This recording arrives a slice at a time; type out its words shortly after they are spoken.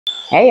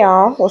Hey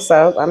y'all, what's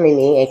up? I'm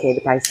Mimi, aka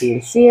the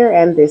Piscean Seer,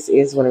 and this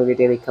is one of your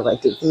daily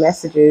collective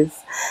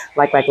messages.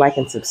 Like,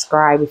 and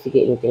subscribe if you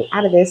get anything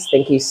out of this.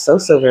 Thank you so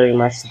very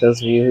much to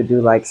those of you who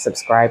do like,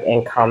 subscribe,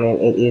 and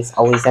comment. It is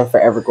always and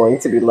forever going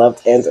to be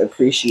loved and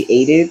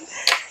appreciated.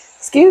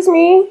 Excuse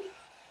me,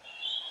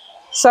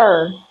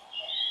 sir.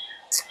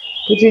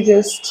 Could you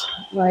just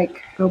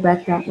go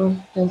back that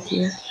way? Thank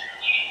you.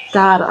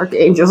 God,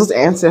 archangels,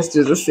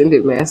 ancestors,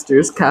 ascended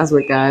masters,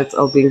 cosmic guides,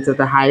 all beings of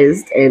the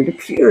highest and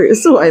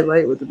purest white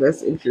light with the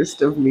best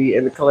interest of me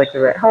and the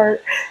collective at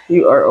heart.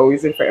 You are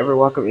always and forever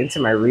welcome into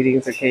my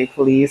readings, okay?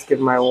 Please give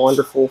my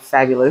wonderful,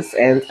 fabulous,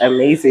 and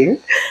amazing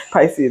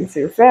Piscean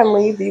Seer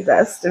family the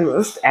best and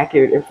most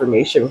accurate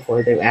information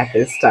for them at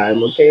this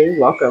time, okay?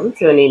 Welcome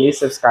to any new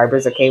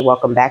subscribers, okay?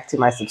 Welcome back to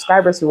my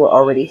subscribers who are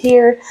already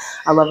here.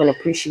 I love and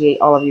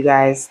appreciate all of you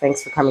guys.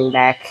 Thanks for coming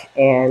back.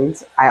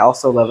 And I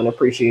also love and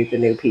appreciate the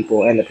new people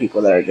and the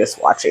people that are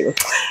just watching.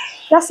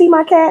 Y'all see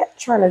my cat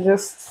trying to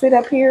just sit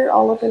up here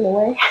all up in the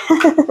way?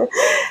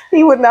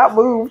 He would not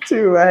move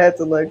too. I had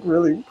to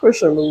really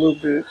push him a little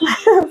bit.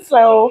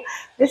 So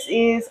this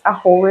is a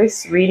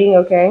Horus reading,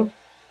 okay?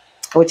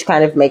 Which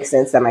kind of makes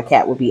sense that my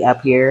cat would be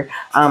up here.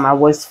 I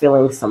was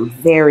feeling some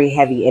very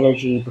heavy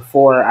energy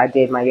before I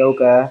did my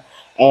yoga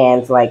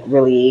and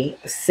really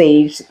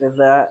saged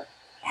the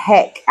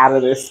heck out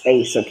of this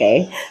space,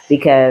 okay?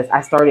 Because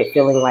I started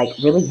feeling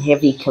really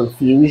heavy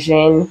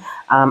confusion.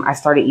 I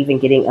started even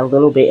getting a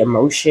little bit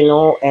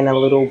emotional and a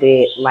little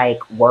bit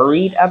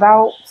worried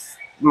about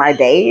my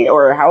day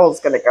or how it's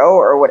gonna go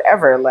or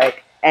whatever.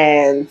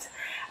 And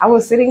I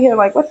was sitting here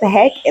what the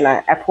heck? And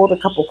I pulled a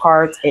couple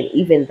cards, and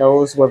even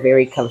those were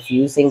very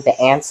confusing, the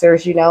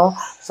answers, you know?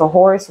 So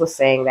Horus was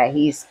saying that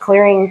he's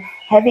clearing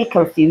heavy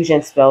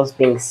confusion spells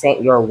being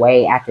sent your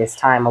way at this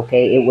time,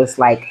 okay? It was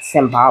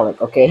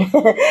symbolic, okay?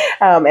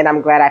 And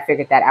I'm glad I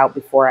figured that out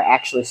before I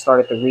actually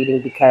started the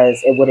reading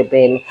because it would have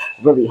been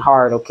really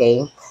hard,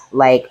 okay?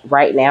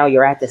 Right now,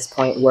 you're at this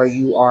point where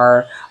you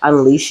are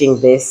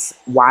unleashing this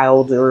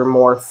wilder,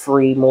 more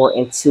free, more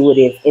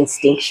intuitive,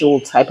 instinctual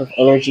type of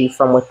energy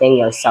from within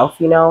yourself,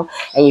 you know?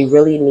 And you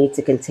really need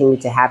to continue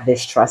to have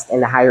this trust in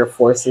the higher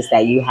forces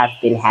that you have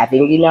been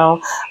having, you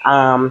know?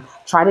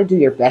 Try to do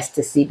your best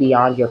to see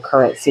beyond your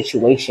current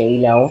situation, you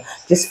know?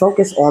 Just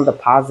focus on the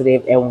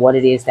positive and what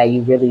it is that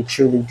you really,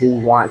 truly do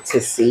want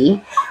to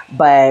see.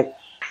 But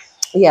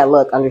yeah,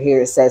 look, under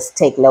here it says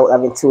take note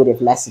of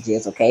intuitive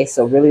messages, okay?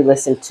 So really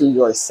listen to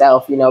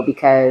yourself, you know,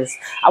 because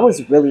I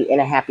was really in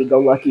a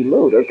happy-go-lucky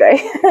mood,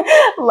 okay?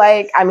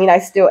 I mean, I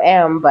still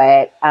am,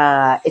 but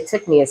it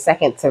took me a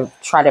second to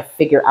try to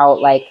figure out,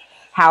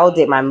 how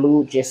did my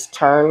mood just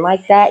turn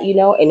like that, you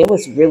know? And it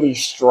was really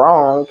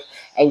strong,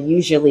 and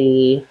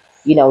usually,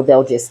 you know,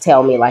 they'll just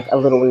tell me a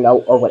little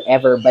note or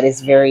whatever, but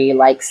it's very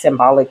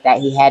symbolic that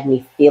he had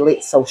me feel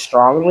it so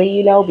strongly,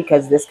 you know,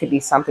 because this could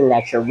be something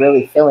that you're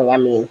really feeling. I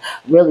mean,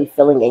 really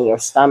feeling in your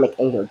stomach,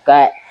 in your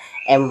gut,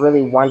 and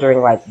really wondering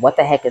what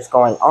the heck is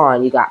going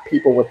on. You got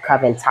people with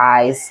coven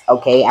ties,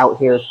 okay, out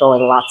here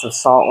throwing lots of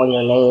salt on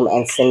your name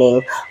and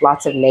sending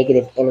lots of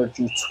negative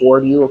energy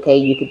toward you, okay?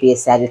 You could be a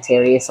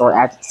Sagittarius,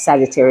 or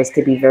Sagittarius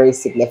could be very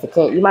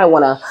significant. You might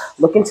want to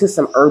look into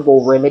some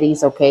herbal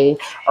remedies, okay?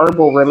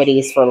 Herbal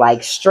remedies for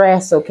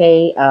stress,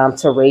 okay,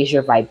 to raise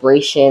your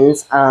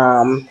vibrations,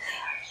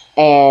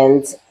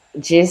 and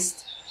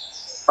just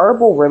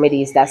herbal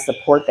remedies that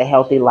support the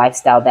healthy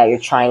lifestyle that you're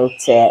trying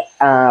to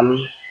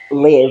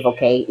live,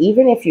 okay?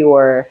 Even if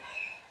you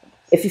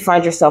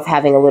find yourself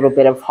having a little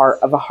bit of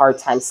a hard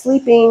time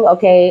sleeping,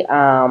 okay,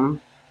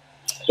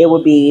 it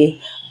would be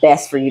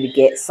best for you to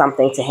get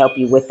something to help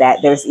you with that.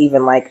 There's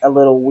even a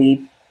little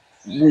weed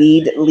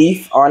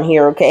leaf on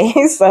here,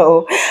 okay?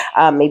 So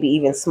maybe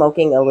even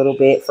smoking a little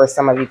bit for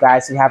some of you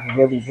guys who have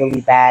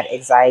really bad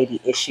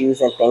anxiety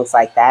issues and things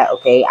like that,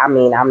 okay? I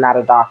mean, I'm not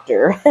a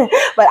doctor,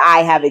 but I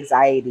have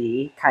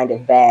anxiety kind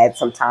of bad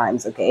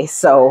sometimes, okay?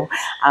 So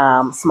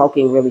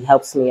smoking really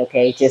helps me,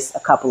 okay? Just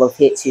a couple of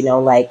hits, you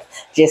know,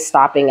 just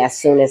stopping as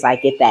soon as I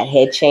get that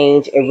head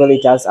change, it really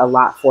does a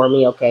lot for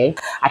me, okay?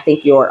 I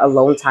think your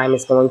alone time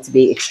is going to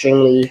be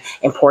extremely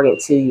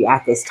important to you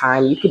at this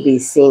time. You could be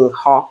seeing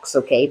hawks,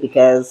 okay?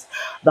 Because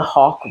the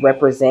hawk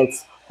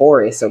represents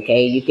Horus,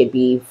 okay? You could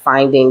be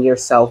finding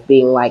yourself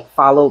being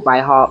followed by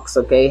hawks,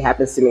 okay?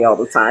 Happens to me all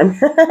the time.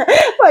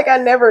 I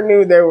never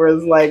knew there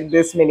was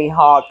this many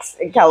hawks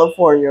in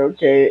California,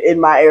 okay, in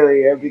my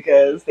area,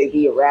 because they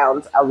be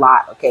around a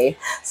lot, okay?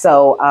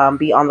 So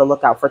be on the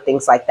lookout for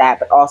things like that.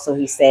 But also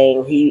he's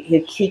saying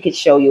he could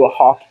show you a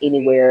hawk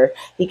anywhere.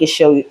 He could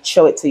show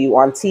it to you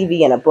on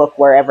TV, in a book,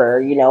 wherever,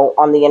 you know,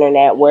 on the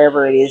internet,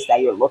 wherever it is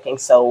that you're looking.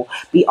 So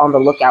be on the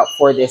lookout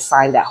for this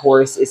sign that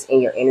Horus is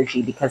in your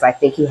energy, because I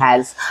think he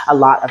has a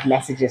lot of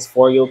messages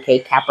for you, okay?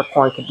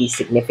 Capricorn could be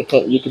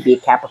significant. You could be a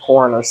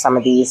Capricorn, or some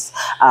of these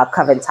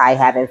coven tie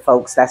having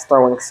folks that's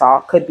throwing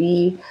salt could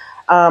be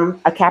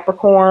a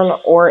Capricorn,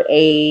 or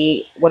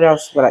what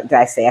else did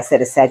I say? I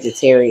said a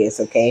Sagittarius,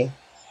 okay?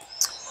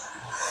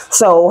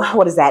 So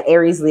what is that?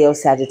 Aries, Leo,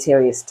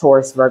 Sagittarius,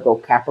 Taurus, Virgo,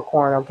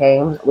 Capricorn.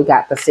 Okay, we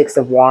got the Six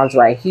of Wands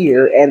right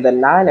here and the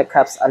Nine of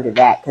Cups under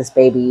that, because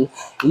baby,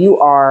 you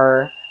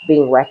are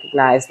being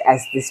recognized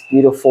as this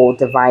beautiful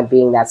divine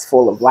being that's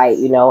full of light,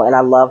 you know. And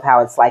I love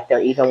how it's like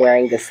they're even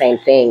wearing the same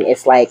thing.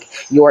 It's like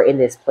you're in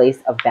this place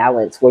of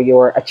balance where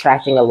you're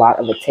attracting a lot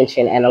of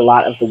attention and a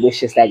lot of the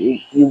wishes that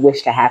you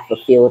wish to have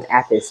fulfilled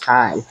at this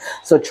time.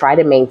 So try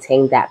to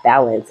maintain that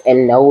balance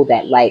and know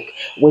that, like,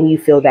 when you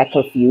feel that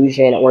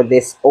confusion or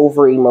this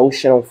over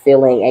emotional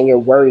feeling and you're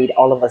worried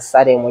all of a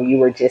sudden when you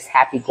were just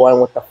happy going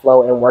with the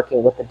flow and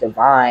working with the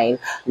divine,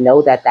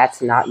 know that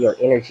that's not your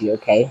energy.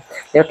 Okay,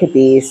 there could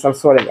be some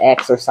sort of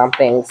ex or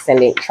something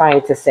trying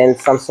to send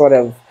some sort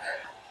of,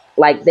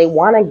 like, they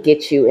want to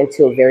get you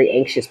into a very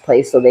anxious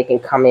place so they can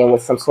come in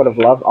with some sort of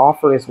love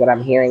offer is what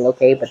I'm hearing.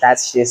 Okay, but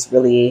that's just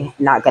really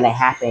not going to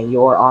happen.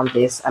 You're on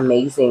this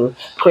amazing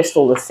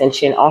crystal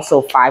ascension.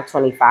 Also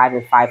 525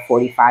 and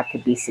 545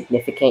 could be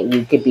significant.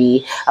 You could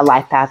be a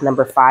life path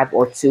number 5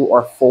 or 2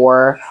 or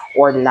 4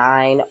 or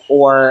 9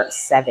 or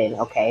 7.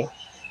 Okay,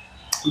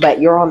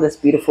 but you're on this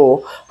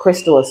beautiful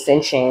crystal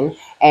ascension,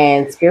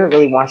 and spirit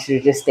really wants you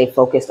to just stay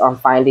focused on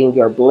finding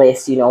your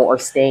bliss, you know, or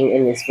staying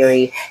in this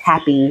very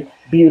happy,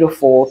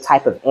 beautiful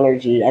type of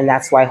energy. And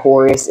that's why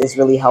Horus is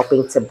really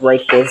helping to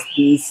break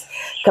these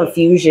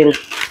confusion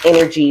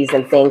energies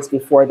and things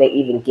before they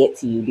even get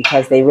to you,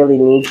 because they really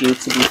need you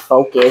to be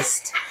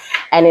focused.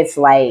 And it's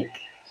like,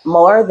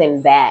 more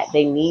than that,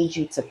 they need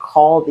you to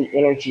call the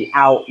energy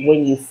out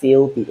when you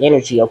feel the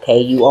energy.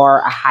 Okay, you are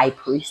a high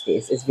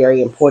priestess. It's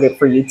very important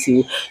for you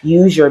to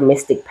use your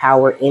mystic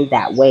power in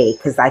that way,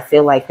 because I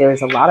feel like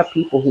there's a lot of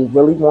people who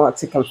really want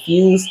to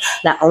confuse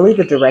not only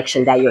the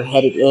direction that you're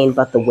headed in,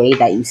 but the way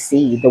that you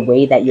see, the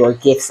way that your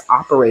gifts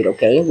operate.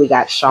 Okay, we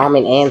got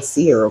shaman and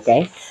seer.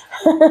 Okay,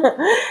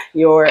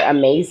 you're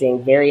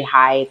amazing, very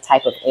high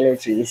type of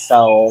energy.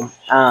 So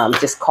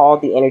just call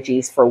the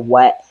energies for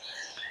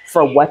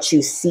what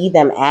you see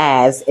them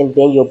as, and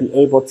then you'll be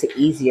able to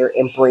easier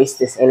embrace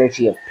this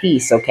energy of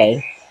peace.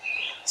 Okay,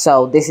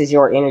 so this is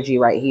your energy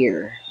right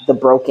here, the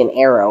broken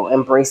arrow,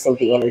 embracing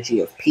the energy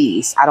of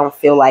peace. I don't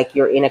feel like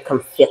you're in a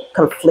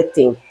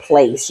conflicting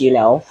place, you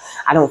know.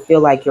 I don't feel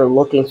like you're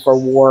looking for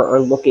war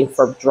or looking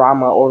for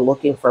drama or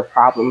looking for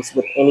problems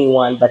with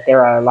anyone, but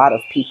there are a lot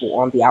of people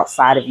on the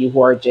outside of you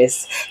who are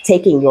just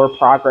taking your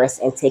progress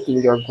and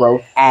taking your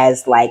growth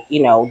as, like,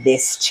 you know,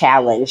 this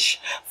challenge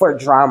for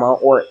drama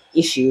or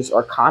issues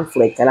or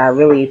conflict. And I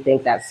really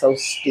think that's so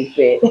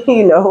stupid,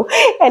 you know,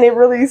 and it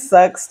really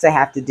sucks to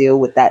have to deal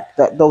with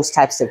those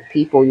types of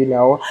people, you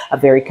know. A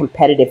very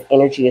competitive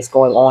energy is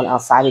going on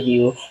outside of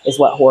you, is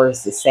what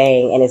Horus is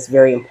saying. And it's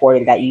very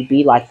important that you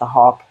be like the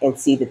hawk and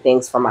see the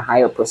things from a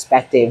higher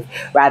perspective,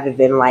 rather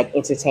than like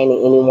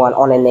entertaining anyone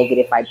on a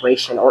negative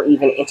vibration, or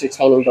even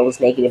entertaining those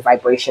negative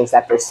vibrations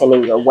that they're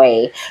sending your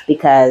way,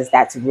 because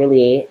that's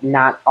really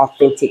not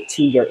authentic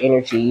to your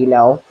energy, you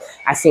know.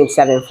 I seen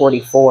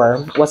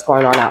 744. What's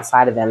going on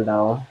outside of them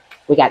though?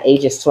 We got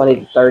ages 20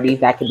 to 30.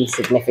 That could be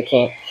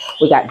significant.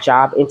 We got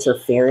job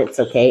interference.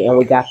 Okay, and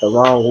we got the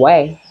wrong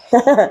way.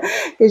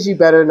 Because you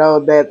better know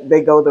that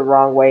they go the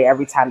wrong way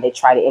every time they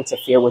try to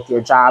interfere with your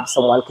job.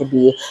 Someone could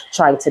be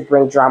trying to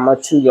bring drama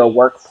to your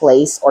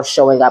workplace, or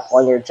showing up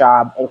on your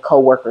job and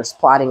coworkers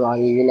plotting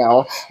on you, you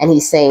know. And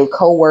he's saying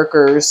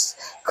coworkers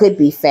could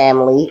be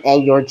family,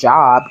 and your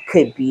job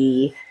could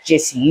be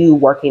just you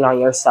working on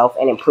yourself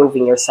and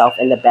improving yourself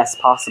in the best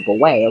possible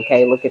way.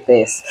 Okay, look at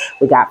this.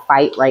 We got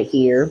fight right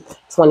here,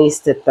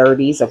 20s to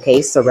 30s.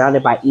 Okay,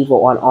 surrounded by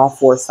evil on all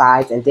 4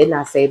 sides. And didn't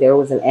I say there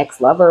was an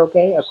ex-lover?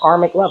 Okay, a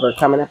karmic lover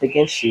coming up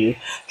against you,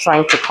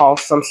 trying to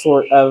cause some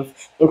sort of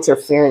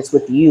interference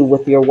with you,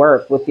 with your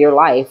work, with your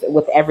life,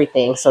 with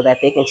everything, so that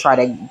they can try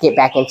to get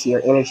back into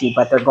your energy,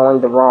 but they're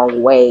going the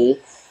wrong way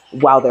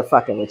while they're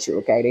fucking with you.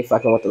 Okay, they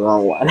fucking with the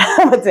wrong one.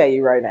 I'm gonna tell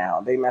you right now,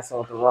 they messing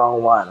with the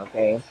wrong one.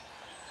 Okay,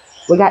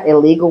 we got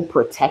illegal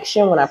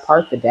protection. When I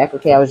parked the deck,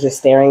 okay, I was just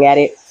staring at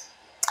it.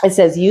 It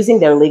says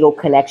using their legal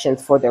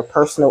connections for their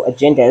personal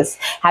agendas,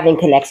 having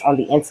connects on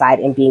the inside,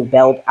 and being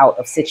bailed out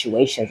of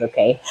situations.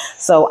 Okay,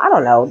 so I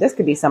don't know, this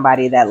could be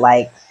somebody that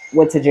like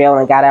went to jail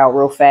and got out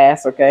real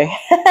fast. Okay,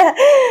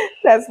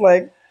 that's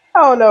like,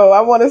 I don't know.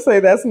 I want to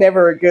say that's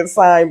never a good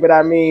sign, but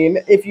I mean,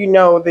 if you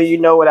know, then you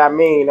know what I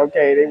mean.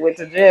 Okay, they went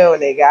to jail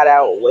and they got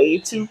out way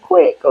too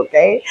quick.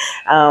 Okay,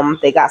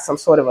 they got some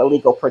sort of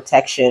illegal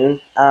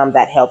protection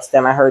that helps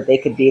them. I heard they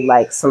could be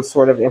like some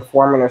sort of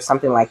informant or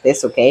something like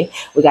this. Okay,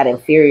 we got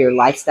inferior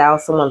lifestyle.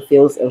 Someone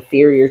feels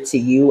inferior to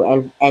you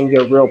and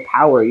your real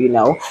power. You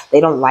know,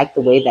 they don't like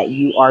the way that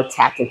you are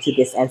tapped into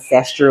this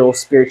ancestral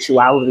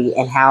spirituality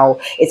and how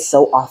it's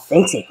so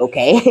authentic.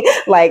 Okay,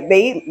 like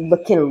they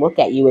can look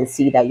at you and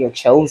see that you're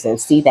chosen,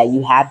 see that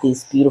you have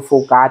these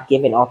beautiful,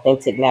 God-given,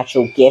 authentic,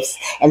 natural gifts,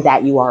 and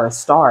that you are a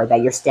star,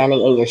 that you're standing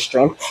in your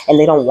strength, and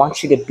they don't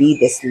want you to be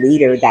this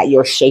leader that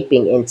you're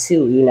shaping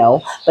into,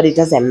 but it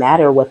doesn't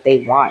matter what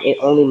they want. It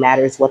only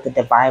matters what the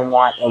divine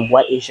want and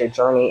what is your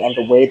journey and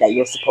the way that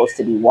you're supposed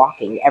to be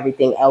walking.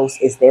 Everything else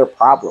is their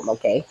problem,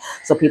 okay?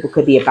 So people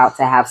could be about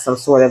to have some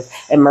sort of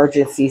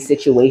emergency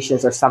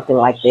situations or something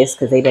like this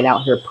because they've been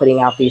out here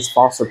putting out these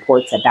false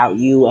reports about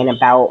you and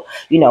about,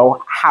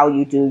 how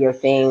you do your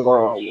thing,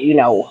 or,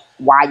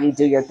 why you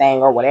do your thing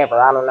or whatever.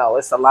 I don't know.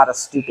 It's a lot of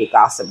stupid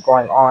gossip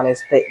going on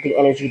is the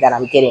energy that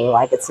I'm getting.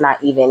 Like, it's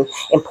not even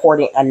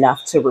important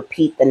enough to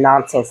repeat the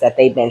nonsense that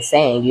they've been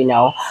saying,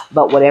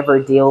 but whatever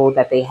deal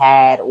that they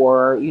had,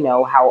 or,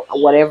 how,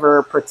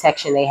 whatever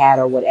protection they had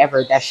or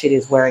whatever, that shit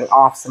is wearing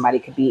off. Somebody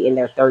could be in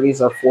their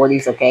 30s or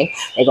 40s, okay?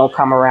 They're gonna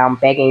come around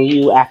begging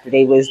you after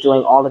they was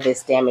doing all of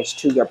this damage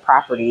to your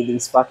property,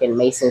 these fucking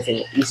Masons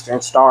and Eastern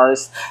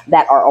Stars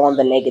that are on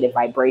the negative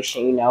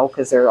vibration,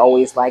 because they're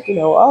always like,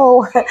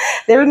 oh,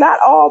 they're not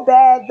all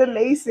bad, the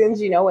Masons,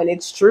 and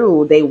it's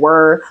true.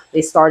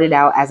 They started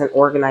out as an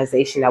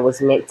organization that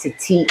was meant to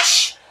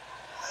teach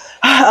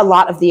a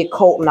lot of the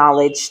occult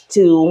knowledge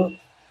to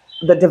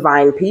the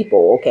divine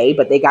people, okay,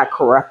 but they got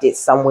corrupted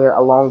somewhere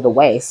along the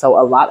way. So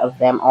a lot of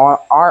them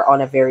are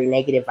on a very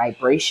negative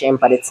vibration,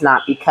 but it's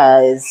not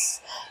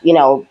because,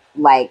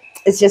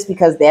 it's just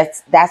because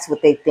that's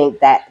what they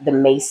think that the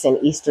Mason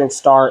Eastern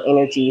Star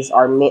energies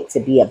are meant to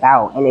be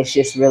about. And it's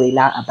just really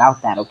not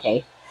about that,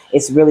 okay?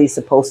 It's really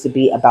supposed to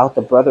be about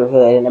the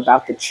brotherhood and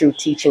about the true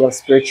teaching of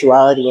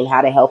spirituality and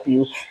how to help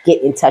you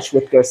get in touch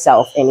with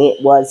yourself. And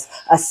it was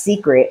a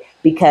secret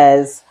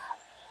because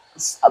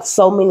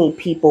so many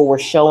people were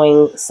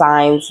showing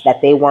signs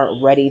that they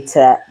weren't ready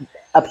to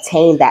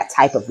obtain that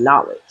type of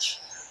knowledge.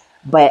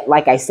 But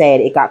like I said,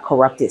 it got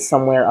corrupted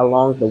somewhere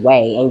along the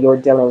way, and you're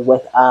dealing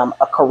with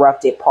a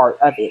corrupted part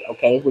of it,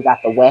 okay? We got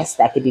the West,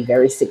 that could be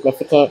very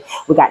significant.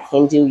 We got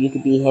Hindu, you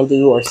could be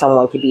Hindu, or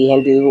someone could be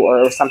Hindu,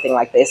 or something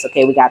like this,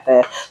 okay? We got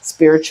the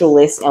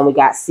spiritualists, and we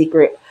got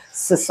secret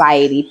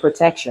society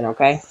protection,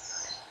 okay?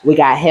 We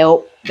got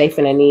help. They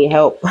finna need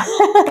help.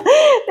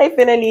 They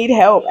finna need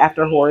help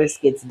after Horus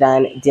gets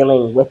done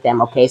dealing with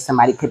them, okay?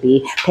 Somebody could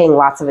be paying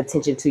lots of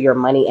attention to your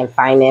money and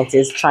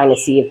finances, trying to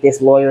see if this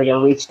lawyer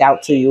then reached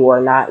out to you or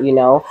not,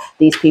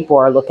 These people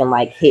are looking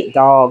like hit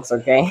dogs,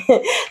 okay?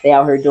 They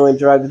out here doing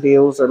drug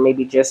deals, or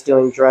maybe just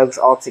doing drugs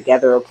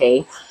altogether,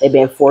 okay? They've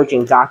been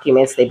forging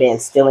documents. They've been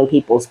stealing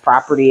people's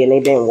property, and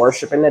they've been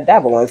worshiping the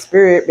devil, and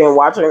spirit been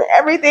watching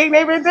everything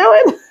they've been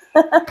doing.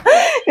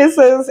 It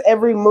says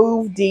every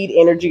move, deed,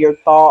 energy, or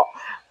thought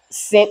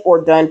sent or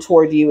done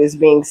toward you is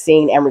being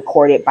seen and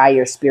recorded by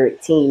your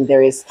spirit team.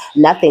 There is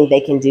nothing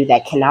they can do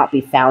that cannot be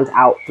found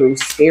out through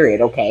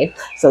spirit, okay?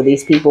 So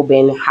these people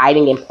been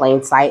hiding in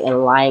plain sight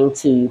and lying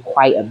to you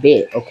quite a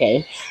bit,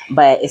 okay?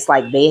 But it's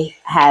like they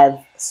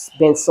have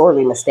been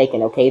sorely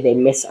mistaken, okay? They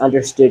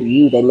misunderstood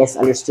you. They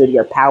misunderstood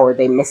your power.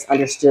 They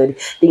misunderstood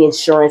the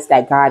insurance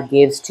that God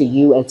gives to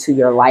you and to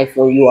your life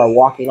when you are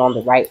walking on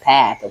the right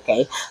path,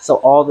 okay? So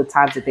all the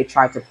times that they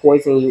tried to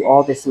poison you,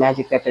 all this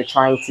magic that they're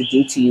trying to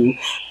do to you,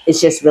 it's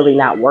just really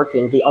not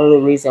working. The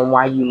only reason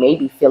why you may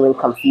be feeling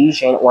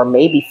confusion, or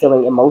maybe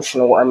feeling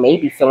emotional, or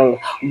maybe feeling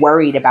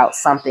worried about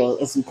something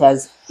is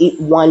because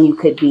one, you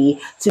could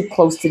be too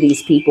close to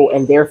these people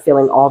and they're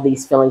feeling all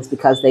these feelings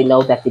because they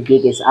know that the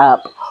gig is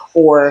up,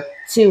 or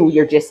two,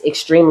 you're just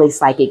extremely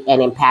psychic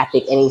and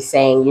empathic, and he's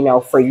saying,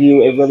 for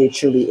you, it really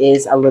truly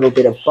is a little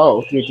bit of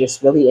both. You're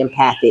just really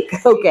empathic,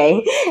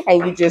 okay?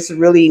 And you just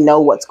really know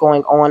what's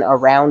going on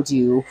around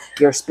you.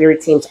 Your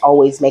spirit team's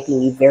always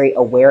making you very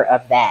aware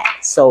of that.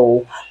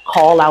 So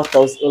call out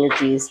those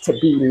energies to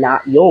be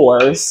not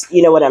yours.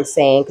 You know what I'm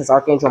saying? Because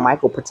Archangel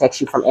Michael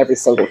protects you from every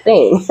single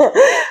thing.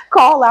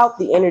 Call out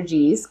the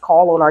energies,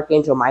 call on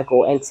Archangel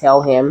Michael and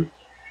tell him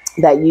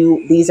that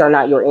these are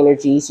not your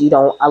energies. You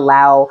don't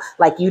allow,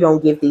 you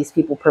don't give these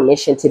people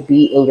permission to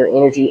be in your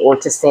energy or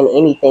to send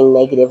anything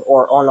negative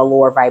or on a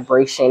lower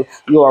vibration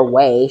your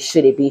way,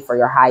 should it be for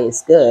your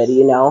highest good,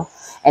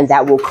 and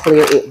that will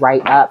clear it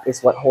right up,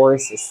 is what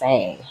Horus is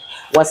saying.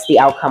 What's the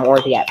outcome or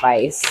the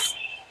advice?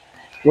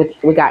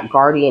 We got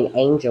guardian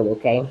angel,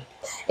 okay?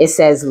 It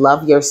says,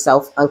 love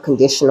yourself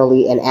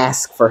unconditionally and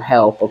ask for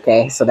help,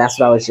 okay? So that's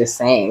what I was just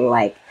saying.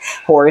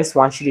 Horus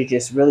wants you to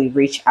just really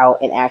reach out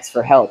and ask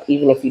for help.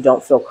 Even if you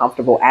don't feel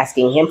comfortable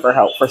asking him for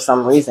help for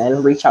some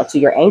reason, reach out to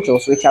your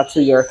angels, reach out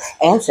to your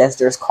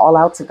ancestors, call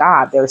out to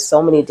God. There's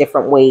so many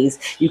different ways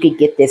you could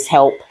get this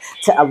help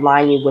to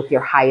align you with your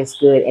highest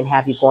good and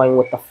have you going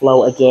with the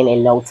flow again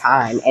in no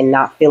time, and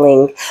not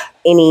feeling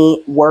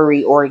any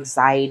worry or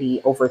anxiety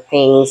over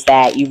things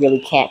that you really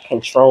can't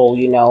control,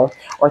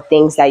 or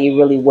things that you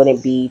really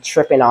wouldn't be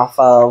tripping off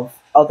of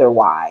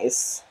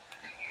otherwise.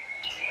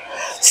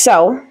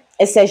 So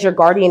it says your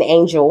guardian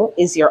angel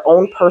is your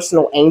own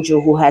personal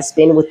angel who has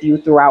been with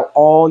you throughout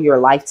all your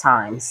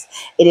lifetimes.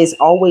 It is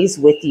always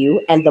with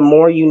you, and the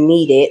more you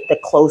need it, the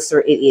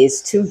closer it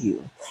is to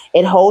you.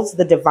 It holds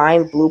the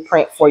divine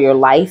blueprint for your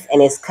life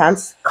and is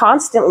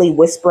constantly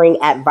whispering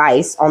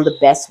advice on the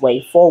best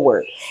way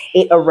forward.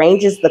 It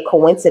arranges the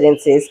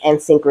coincidences and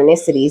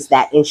synchronicities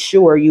that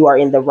ensure you are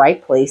in the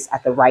right place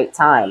at the right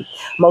time.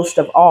 Most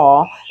of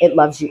all, it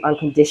loves you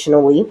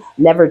unconditionally,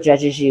 never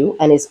judges you,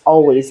 and is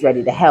always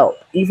ready to help,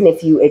 even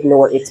if you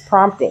ignore its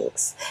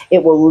promptings.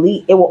 It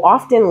will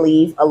often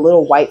leave a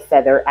little white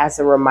feather as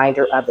a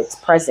reminder of its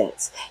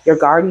presence. Your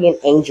guardian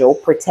angel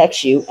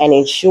protects you and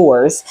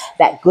ensures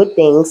that good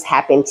things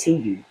happen to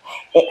you.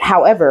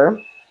 However,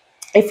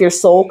 if your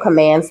soul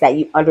commands that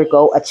you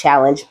undergo a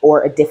challenge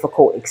or a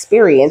difficult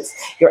experience,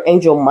 your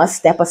angel must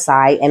step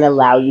aside and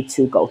allow you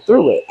to go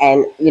through it.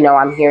 And,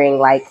 I'm hearing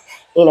like,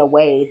 in a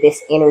way,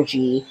 this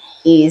energy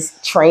is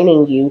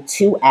training you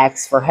to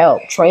ask for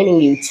help,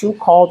 training you to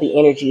call the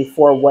energy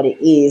for what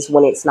it is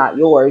when it's not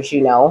yours.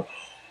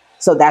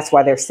 So that's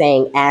why they're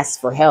saying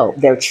ask for help.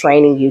 They're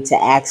training you to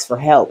ask for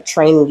help,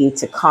 training you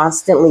to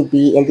constantly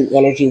be in the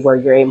energy where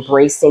you're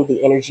embracing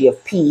the energy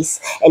of peace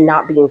and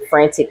not being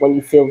frantic when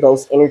you feel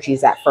those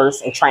energies at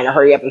first and trying to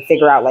hurry up and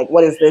figure out like,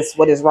 what is this?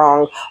 What is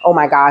wrong? Oh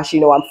my gosh,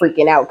 I'm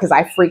freaking out, because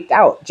I freaked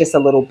out just a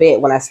little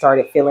bit when I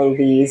started feeling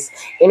these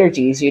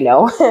energies,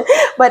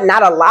 but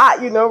not a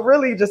lot,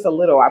 really just a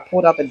little. I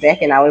pulled out the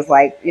deck and I was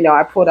like,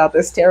 I pulled out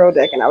this tarot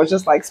deck and I was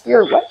just like,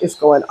 Spirit, what is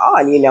going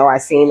on? I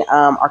seen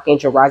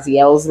Archangel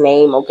Raziel's name.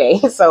 Okay,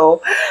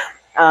 so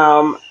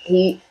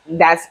he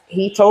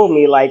told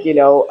me like, it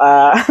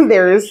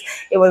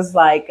was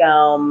like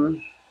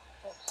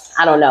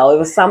I don't know, it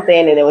was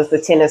something, and it was the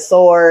Ten of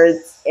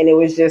Swords, and it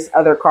was just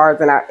other cards,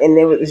 and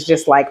it was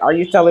just like, are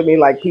you telling me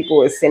like people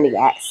were sending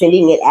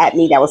it at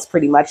me? That was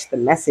pretty much the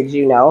message.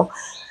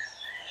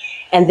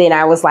 And then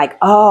I was like,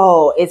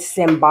 oh, it's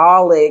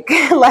symbolic.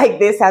 Like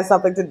this has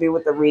something to do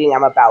with the reading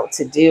I'm about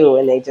to do.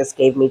 And they just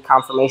gave me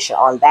confirmation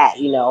on that,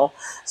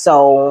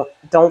 So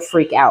don't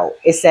freak out.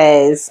 It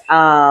says,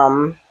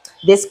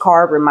 this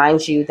card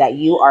reminds you that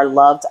you are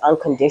loved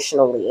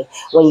unconditionally.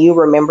 When you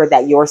remember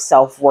that your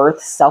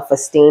self-worth,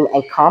 self-esteem,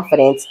 and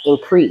confidence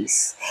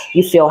increase,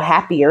 you feel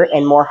happier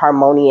and more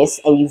harmonious,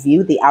 and you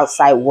view the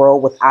outside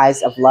world with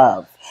eyes of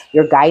love.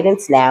 Your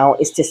guidance now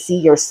is to see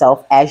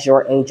yourself as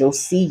your angels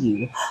see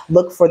you.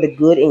 Look for the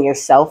good in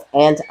yourself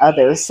and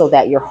others so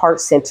that your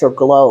heart center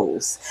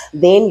glows.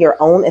 Then your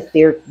own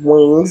etheric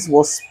wings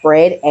will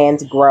spread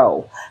and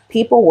grow.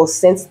 People will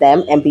sense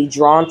them and be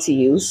drawn to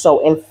you,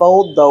 so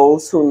enfold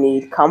those who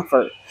need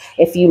comfort.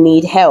 If you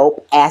need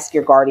help, ask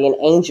your guardian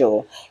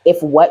angel.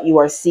 If what you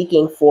are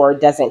seeking for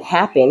doesn't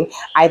happen,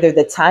 either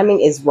the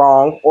timing is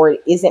wrong or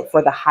it isn't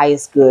for the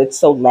highest good,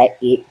 so let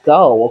it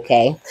go,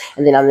 okay?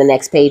 And then on the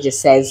next page, it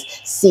says,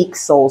 seek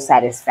soul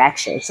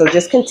satisfaction. So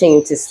just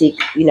continue to seek,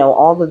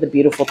 all of the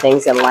beautiful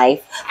things in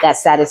life that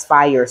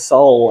satisfy your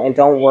soul. And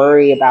don't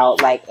worry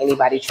about like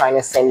anybody trying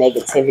to send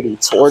negativity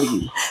toward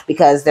you,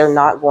 because they're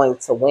not going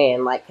to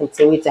win. Like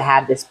continue to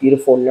have this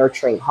beautiful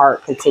nurturing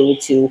heart. Continue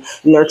to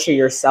nurture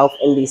yourself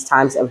in these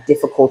times of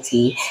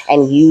difficulty,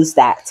 and use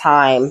that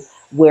time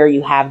where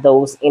you have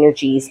those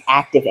energies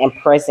active and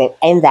present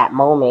in that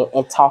moment,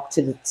 and talk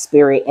to the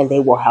spirit, and they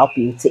will help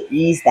you to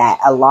ease that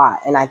a lot.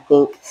 And I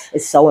think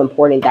it's so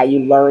important that you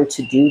learn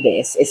to do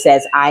this. It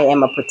says, I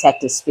am a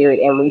protective spirit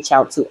and reach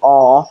out to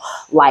all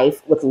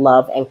life with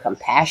love and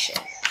compassion.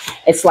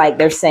 It's like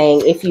they're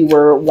saying, if you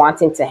were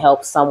wanting to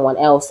help someone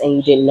else and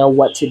you didn't know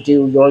what to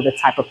do, you're the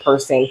type of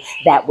person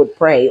that would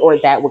pray or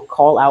that would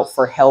call out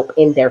for help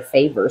in their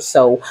favor.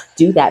 So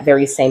do that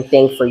very same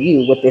thing for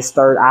you with this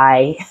third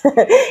eye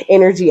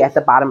energy at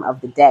the bottom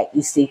of the deck.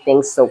 You see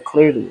things so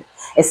clearly.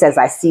 It says,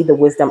 I see the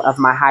wisdom of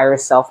my higher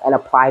self and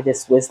apply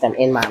this wisdom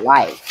in my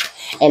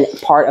life. And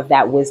part of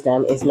that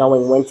wisdom is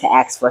knowing when to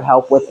ask for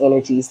help with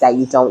energies that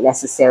you don't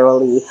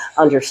necessarily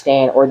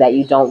understand or that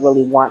you don't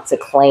really want to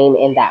claim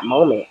in that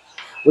moment.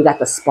 We got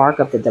the spark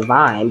of the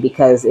divine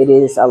because it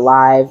is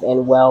alive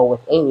and well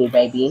within you,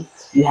 baby.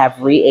 You have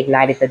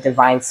reignited the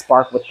divine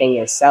spark within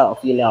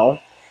yourself, And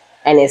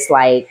it's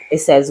like, it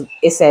says,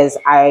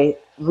 I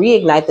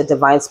reignite the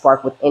divine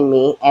spark within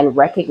me and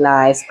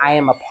recognize I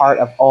am a part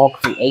of all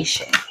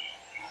creation.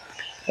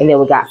 And then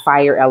we got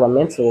fire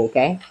elemental,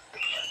 okay?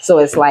 So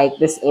it's like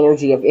this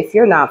energy of, if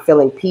you're not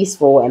feeling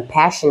peaceful and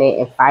passionate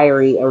and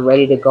fiery and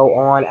ready to go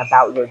on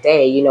about your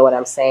day, you know what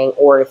I'm saying?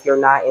 Or if you're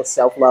not in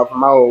self-love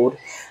mode,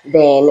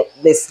 then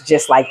this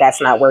just like,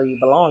 that's not where you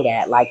belong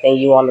at. Like, then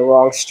you on the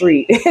wrong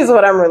street is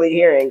what I'm really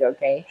hearing.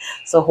 Okay.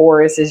 So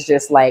Horus is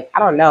just like, I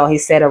don't know. He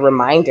said a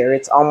reminder.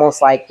 It's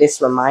almost like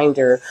this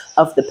reminder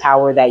of the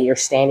power that you're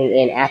standing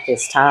in at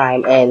this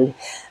time. And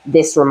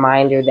this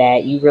reminder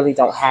that you really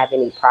don't have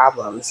any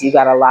problems. You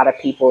got a lot of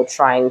people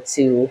trying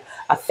to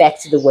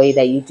affect the way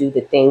that you do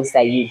the things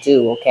that you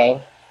do.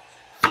 Okay.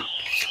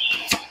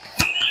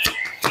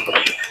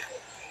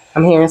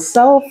 I'm hearing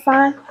so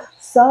fine,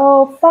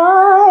 so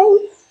fine.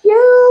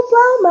 You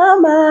blow my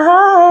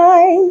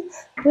mind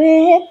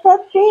with the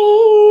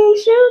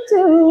things you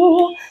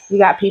do. You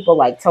got people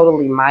like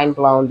totally mind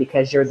blown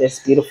because you're this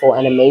beautiful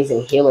and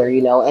amazing healer,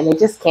 and they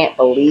just can't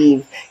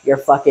believe your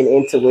fucking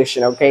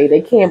intuition, okay? They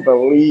can't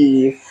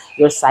believe,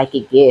 your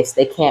psychic gifts.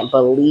 They can't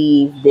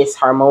believe this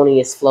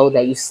harmonious flow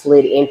that you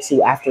slid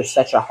into after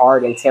such a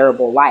hard and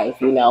terrible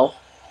life, you know,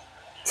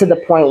 to the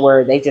point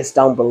where they just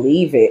don't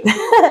believe it.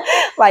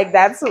 Like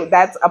that's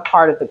a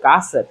part of the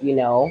gossip, you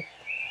know.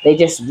 They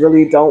just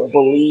really don't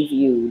believe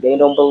you. They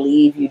don't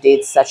believe you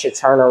did such a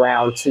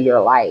turnaround to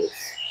your life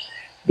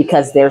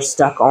because they're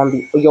stuck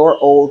on your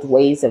old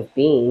ways of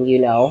being, you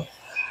know.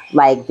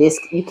 Like this,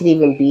 you could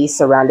even be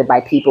surrounded by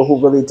people who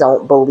really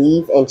don't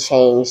believe in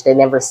change. They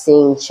never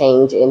seen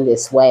change in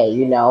this way,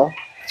 you know.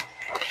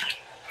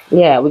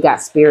 Yeah, we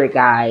got spirit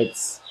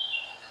guides.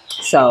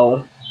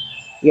 So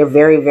you're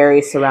very,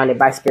 very surrounded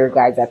by spirit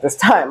guides at this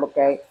time,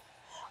 okay?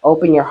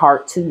 Open your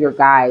heart to your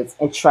guides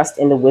and trust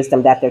in the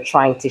wisdom that they're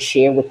trying to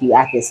share with you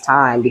at this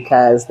time,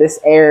 because this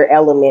air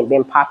element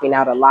been popping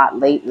out a lot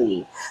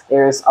lately.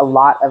 There's a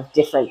lot of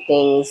different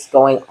things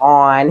going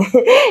on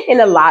in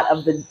a lot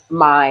of the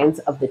minds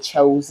of the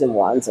chosen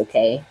ones,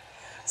 okay?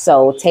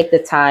 So take the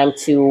time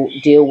to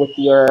deal with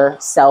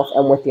yourself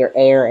and with your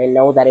air, and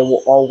know that it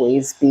will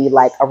always be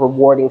like a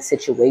rewarding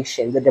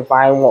situation. The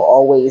divine will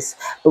always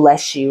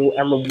bless you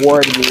and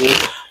reward you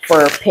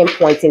for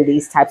pinpointing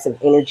these types of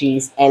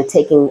energies and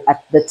taking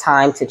the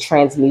time to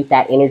transmute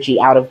that energy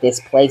out of this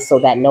place so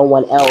that no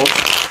one else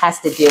has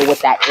to deal with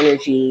that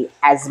energy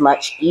as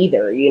much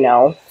either, you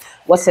know.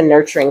 What's a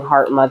nurturing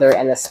heart mother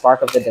and the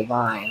spark of the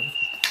divine?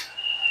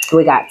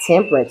 We got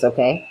temperance,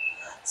 okay?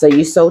 So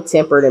you're so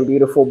tempered and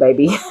beautiful,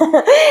 baby.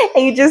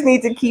 And you just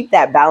need to keep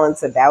that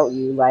balance about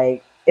you.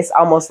 Like, it's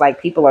almost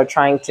like people are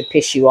trying to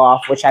piss you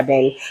off, which I've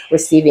been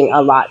receiving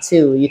a lot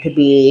too. You could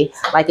be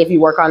like, if you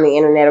work on the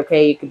internet,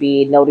 okay, you could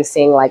be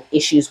noticing like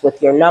issues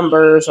with your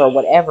numbers or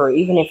whatever.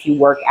 Even if you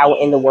work out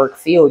in the work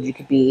field, you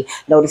could be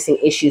noticing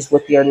issues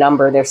with your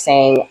number. They're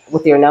saying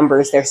with your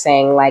numbers, they're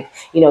saying like,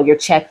 you know, your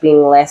check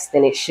being less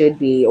than it should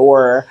be,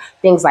 or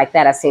things like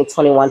that. I've seen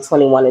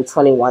 2121 and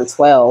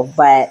 2112,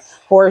 but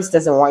Horus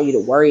doesn't want you to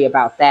worry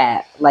about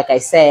that. Like I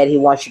said, he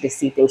wants you to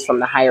see things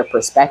from the higher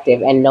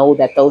perspective and know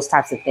that those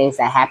types of things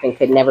that happen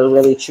could never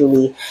really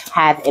truly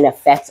have an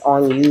effect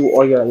on you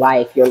or your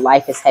life. Your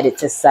life is headed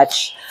to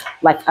such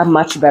like a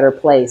much better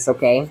place,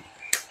 okay?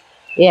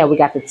 Yeah, we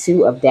got the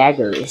Two of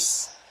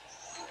Daggers.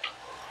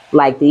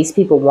 Like, these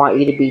people want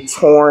you to be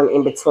torn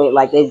in between.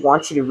 Like, they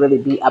want you to really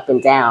be up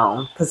and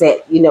down. Because,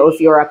 you know,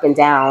 if you're up and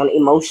down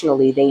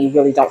emotionally, then you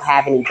really don't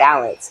have any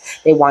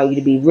balance. They want you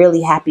to be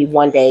really happy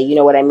one day, you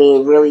know what I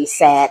mean? Really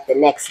sad the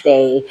next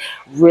day.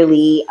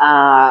 Really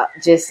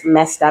just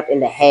messed up in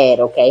the head,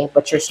 okay?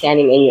 But you're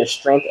standing in your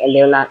strength, and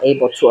they're not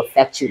able to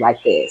affect you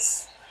like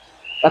this.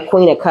 A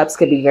Queen of Cups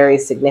could be very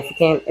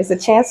significant. Is the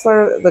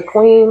Chancellor the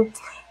Queen?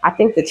 I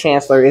think the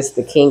Chancellor is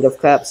the King of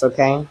Cups,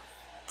 okay?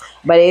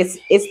 But it's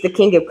the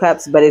King of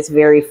Cups, but it's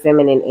very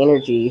feminine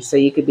energy. So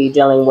you could be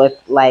dealing with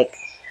like,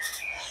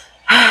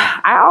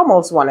 I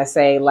almost want to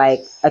say like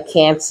a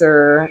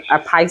Cancer, a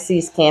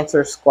Pisces,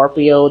 Cancer,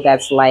 Scorpio.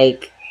 That's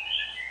like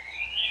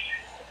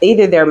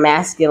either they're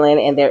masculine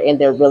and they're in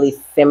their really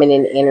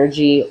feminine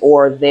energy,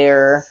 or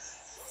they're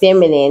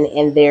feminine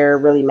and they're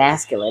really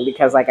masculine.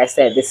 Because like I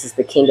said, this is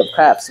the King of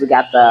Cups. We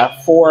got the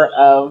Four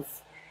of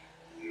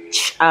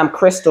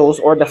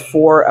crystals, or the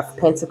Four of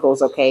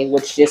Pentacles, okay,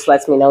 which just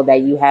lets me know that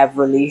you have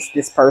released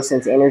this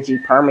person's energy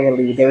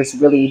permanently.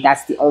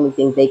 That's the only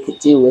thing they could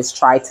do, is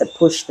try to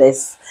push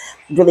this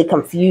really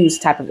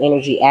confused type of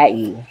energy at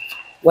you.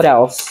 What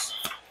else?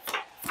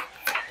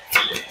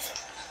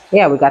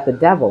 Yeah, we got the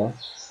Devil.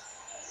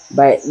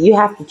 But you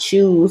have to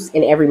choose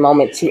in every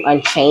moment to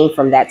unchain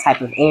from that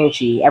type of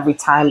energy every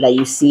time that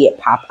you see it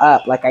pop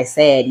up. Like I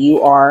said,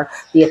 you are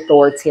the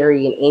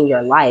authoritarian in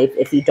your life.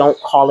 If you don't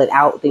call it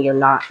out, then you're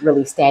not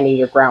really standing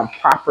your ground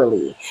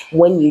properly.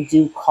 When you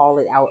do call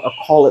it out, or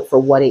call it for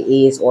what it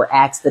is, or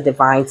ask the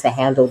divine to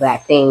handle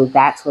that thing,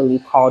 that's when you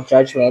call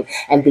judgment.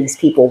 And these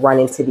people run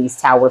into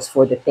these towers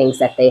for the things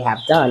that they have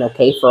done,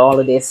 okay? For all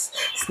of this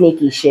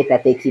sneaky shit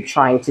that they keep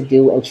trying to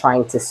do and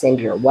trying to send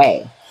your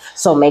way.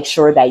 So make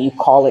sure that you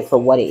call it for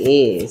what it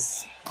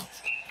is.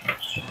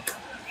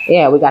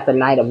 Yeah, we got the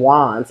Knight of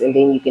Wands. And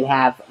then you can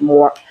have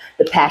more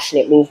the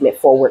passionate movement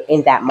forward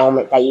in that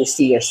moment that you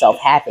see yourself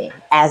having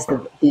as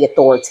the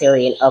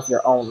authoritarian of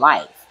your own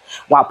life.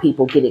 While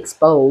people get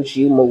exposed,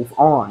 you move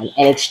on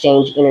and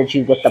exchange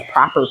energy with the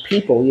proper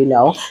people, you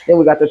know. Then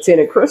we got the Ten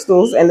of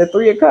Crystals and the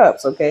Three of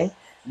Cups, okay?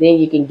 Then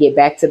you can get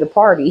back to the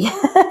party,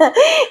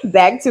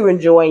 back to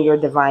enjoying your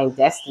divine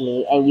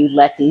destiny, and you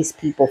let these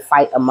people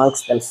fight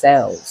amongst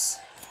themselves.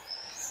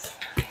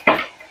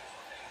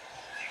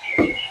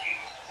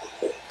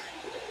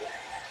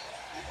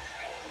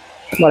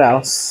 What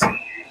else?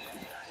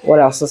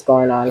 What else is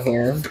going on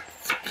here?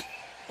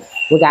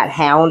 We got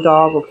Hound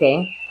Dog,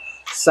 okay?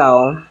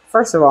 So,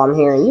 first of all, I'm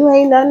hearing you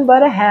ain't nothing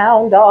but a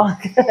hound dog.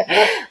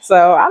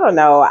 So, I don't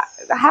know.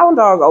 The Hound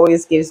Dog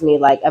always gives me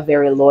like a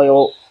very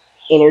loyal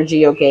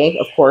energy, okay?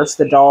 Of course,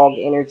 the dog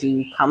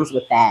energy comes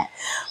with that.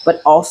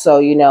 But also,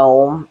 you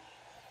know,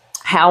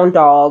 hound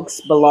dogs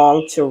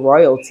belong to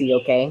royalty,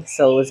 okay?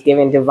 So it's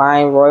giving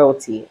divine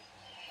royalty.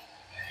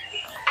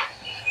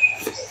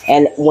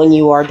 And when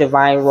you are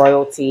divine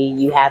royalty,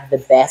 you have the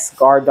best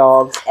guard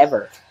dogs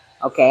ever.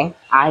 Okay,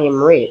 I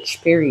am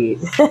rich, period.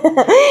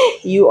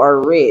 You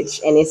are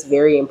rich, and it's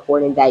very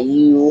important that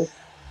you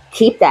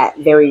keep that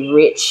very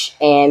rich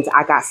and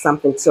I got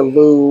something to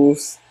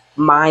lose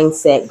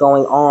mindset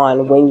going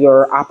on when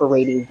you're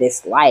operating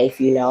this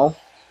life, you know.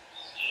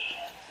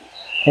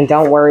 And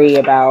don't worry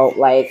about,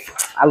 like,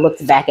 I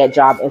looked back at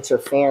job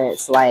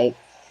interference, like,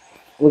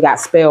 we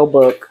got spell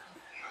book.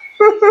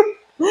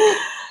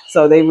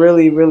 So they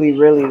really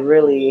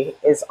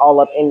is all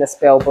up in the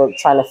spell book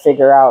trying to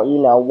figure out, you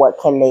know, what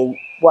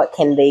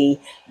can they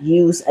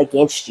use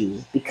against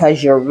you,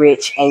 because you're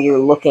rich and you're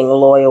looking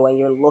loyal and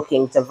you're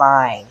looking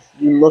divine.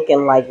 You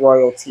looking like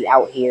royalty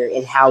out here,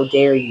 and how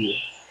dare you?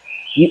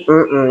 You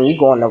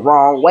going the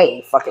wrong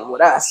way, fucking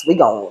with us. We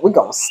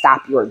gonna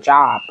stop your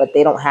job. But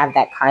they don't have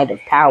that kind of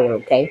power,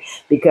 okay?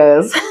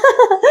 Because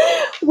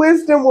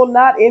wisdom will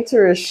not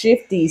enter a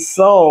shifty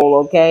soul,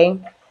 okay?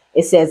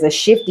 It says a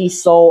shifty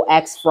soul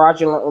acts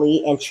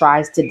fraudulently and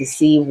tries to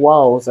deceive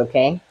woes,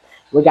 okay?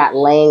 We got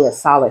laying a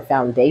solid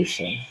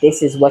foundation.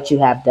 This is what you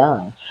have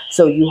done.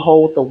 So you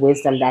hold the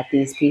wisdom that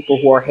these people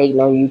who are hating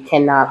on you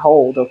cannot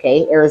hold,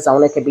 okay?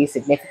 Arizona could be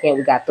significant.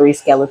 We got 3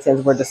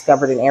 skeletons were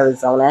discovered in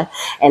Arizona,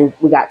 and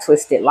we got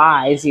twisted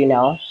lies, you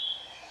know.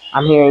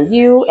 I'm hearing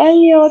you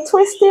and your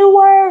twisted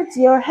words.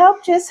 Your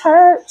help just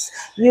hurts.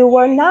 You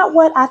were not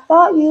what I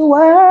thought you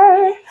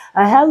were.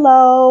 A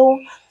hello,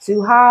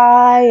 too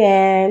high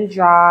and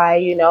dry.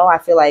 You know, I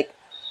feel like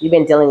you've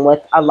been dealing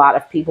with a lot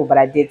of people, but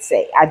I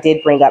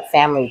did bring up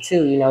family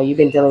too. You know, you've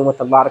been dealing with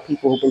a lot of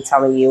people who've been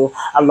telling you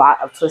a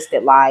lot of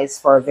twisted lies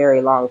for a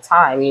very long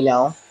time, you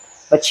know,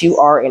 but you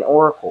are an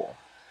oracle.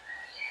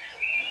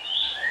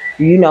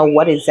 You know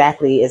what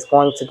exactly is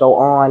going to go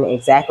on,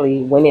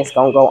 exactly when it's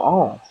going to go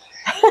on.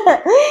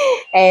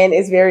 And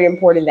it's very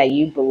important that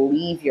you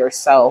believe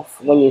yourself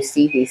when you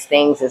see these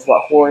things, is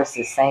what Horus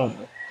is saying.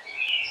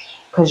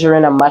 Because you're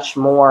in a much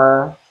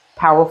more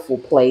powerful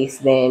place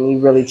than you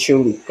really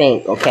truly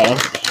think, okay?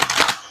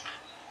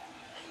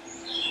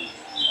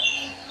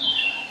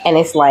 And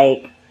it's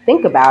like,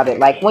 think about it.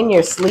 Like when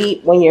you're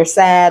asleep, when you're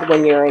sad,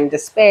 when you're in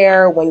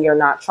despair, when you're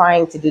not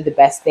trying to do the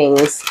best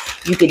things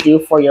you could do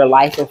for your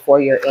life and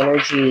for your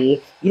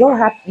energy, you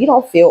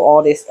don't feel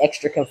all this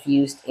extra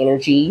confused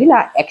energy. You're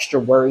not extra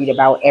worried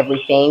about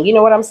everything. You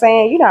know what I'm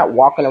saying? You're not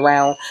walking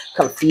around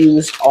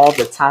confused all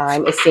the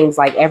time. It seems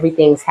like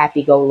everything's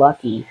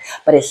happy-go-lucky.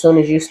 But as soon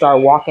as you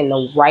start walking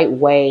the right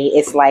way,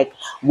 it's like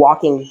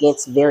walking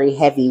against very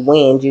heavy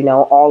wind. You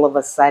know, all of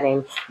a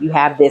sudden you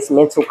have this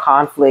mental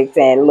conflict,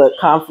 and look,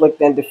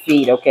 conflict and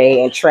defeat,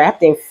 okay, and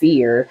trapped in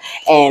fear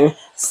and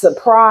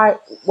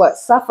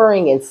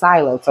suffering in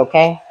silence,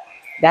 okay?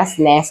 That's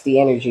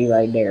nasty energy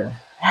right there.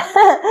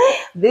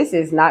 This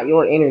is not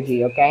your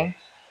energy, okay?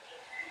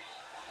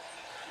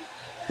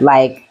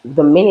 Like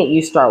the minute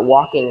you start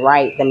walking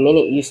right, the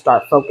minute you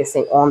start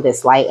focusing on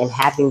this light and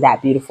having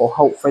that beautiful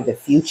hope for the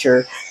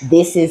future,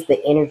 this is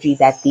the energy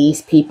that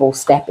these people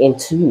step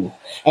into.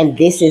 And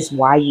this is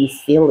why you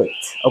feel it,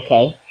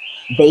 okay?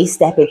 They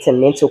step into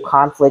mental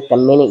conflict the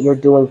minute you're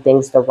doing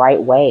things the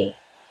right way.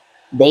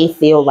 They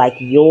feel like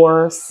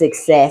your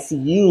success,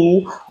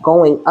 you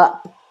going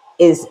up,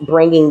 is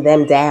bringing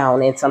them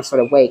down in some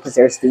sort of way, because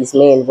there's these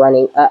men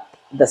running up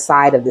the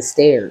side of the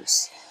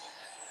stairs.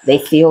 They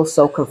feel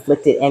so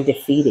conflicted and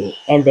defeated,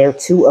 and they're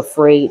too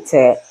afraid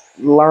to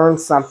learn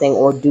something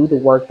or do the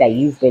work that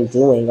you've been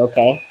doing,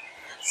 okay?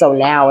 So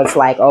now it's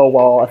like, oh,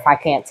 well, if I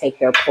can't take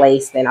their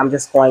place, then I'm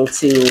just going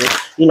to,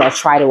 you know,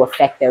 try to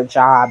affect their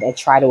job and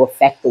try to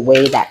affect the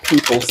way that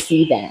people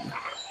see them.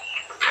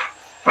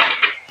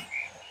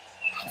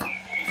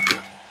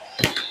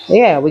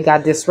 Yeah, we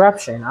got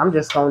disruption. I'm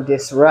just going to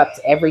disrupt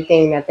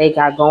everything that they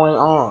got going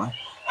on.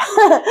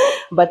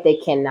 But they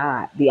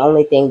cannot. The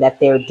only thing that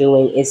they're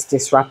doing is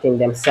disrupting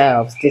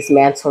themselves,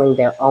 dismantling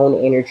their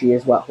own energy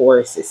is what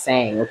Horus is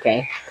saying,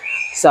 okay?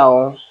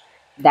 So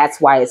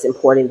that's why it's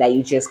important that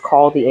you just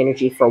call the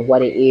energy for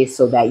what it is,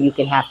 so that you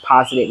can have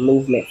positive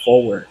movement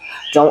forward.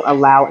 Don't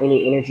allow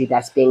any energy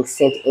that's being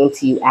sent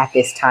into you at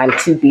this time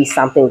to be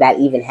something that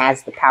even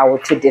has the power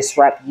to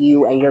disrupt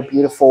you and your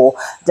beautiful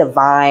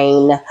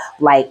divine,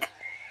 like,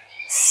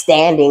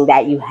 standing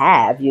that you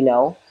have, you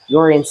know.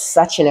 You're in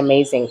such an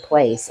amazing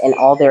place, and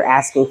all they're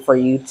asking for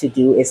you to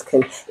do is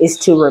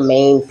to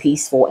remain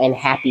peaceful and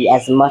happy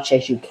as much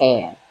as you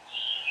can.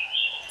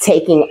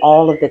 Taking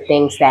all of the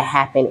things that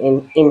happen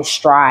in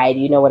stride,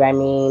 you know what I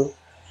mean?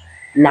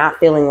 Not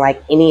feeling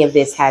like any of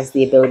this has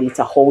the ability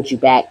to hold you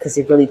back, because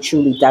it really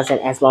truly doesn't.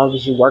 As long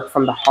as you work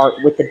from the heart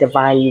with the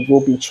divine, you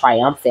will be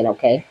triumphant,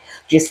 okay?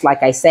 Just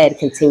like I said,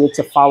 continue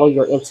to follow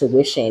your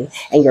intuition,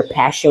 and your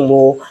passion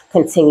will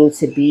continue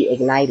to be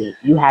ignited.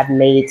 You have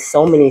made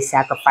so many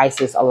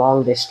sacrifices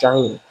along this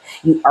journey.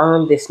 You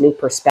earned this new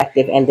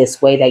perspective and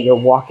this way that you're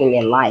walking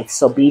in life.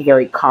 So be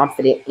very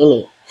confident in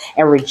it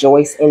and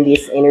rejoice in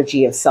this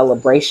energy of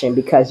celebration,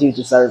 because you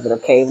deserve it,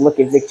 okay? Look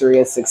at victory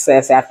and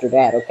success after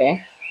that,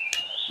 okay?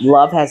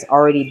 Love has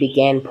already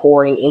began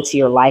pouring into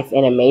your life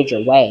in a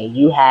major way.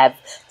 You have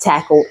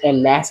tackled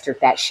and mastered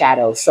that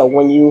shadow. So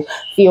when you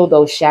feel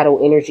those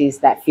shadow energies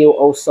that feel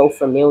oh so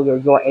familiar,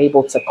 you're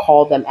able to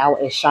call them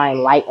out and shine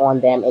light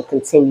on them and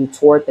continue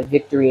toward the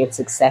victory and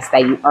success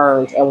that you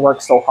earned and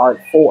worked so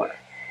hard for.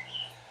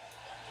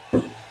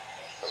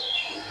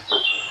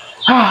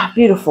 Ah,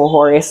 beautiful,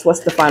 Horus.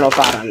 What's the final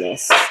thought on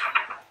this?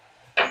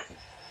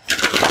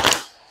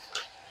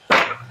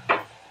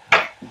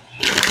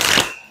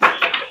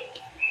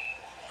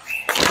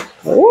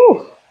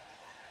 Ooh.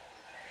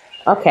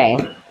 Okay,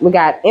 we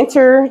got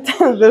enter.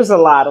 There's a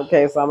lot.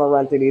 Okay, so I'm gonna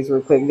run through these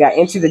real quick. We got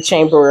into the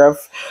chamber of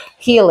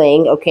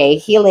healing. Okay,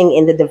 healing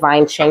in the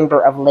divine chamber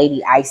of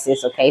Lady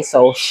Isis. Okay,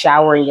 so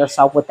showering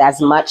yourself with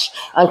as much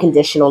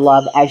unconditional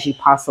love as you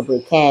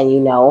possibly can. You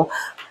know,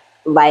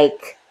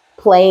 like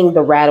playing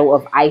the rattle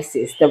of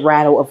Isis, the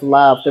rattle of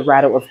love, the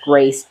rattle of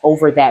grace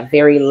over that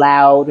very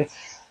loud,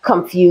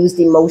 confused,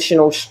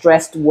 emotional,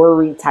 stressed,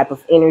 worried type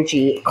of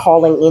energy,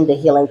 calling in the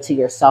healing to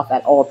yourself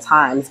at all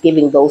times,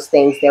 giving those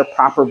things their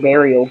proper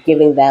burial,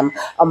 giving them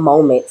a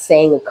moment,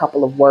 saying a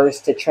couple of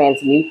words to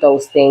transmute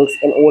those things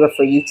in order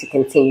for you to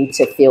continue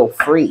to feel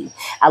free,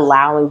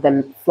 allowing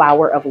the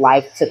flower of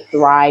life to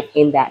thrive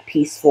in that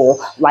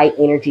peaceful light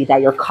energy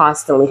that you're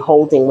constantly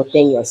holding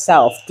within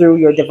yourself through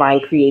your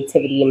divine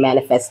creativity and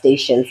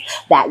manifestations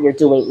that you're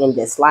doing in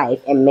this life,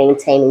 and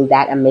maintaining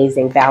that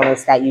amazing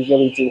balance that you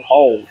really do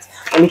hold.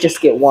 Let me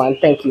just get one.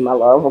 Thank you, my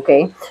love.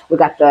 Okay. We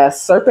got the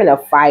Serpent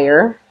of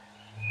Fire.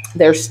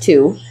 There's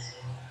two.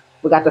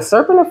 We got the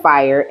Serpent of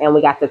Fire, and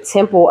we got the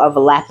Temple of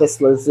Lapis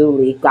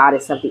Lazuli,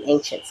 goddess of the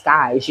ancient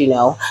skies. You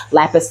know,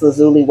 Lapis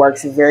Lazuli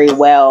works very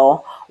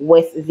well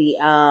with the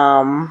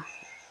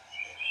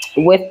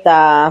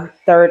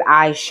third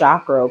eye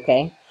chakra.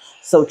 Okay.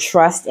 So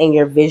trust in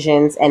your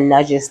visions and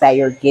nudges that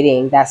you're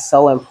getting. That's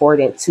so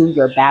important to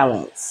your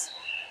balance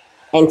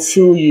and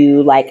to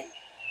you, like,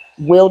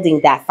 wielding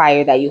that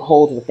fire that you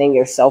hold within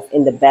yourself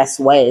in the best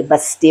way,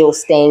 but still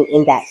staying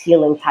in that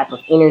healing type of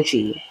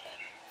energy.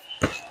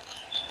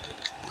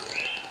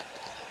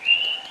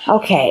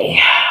 Okay.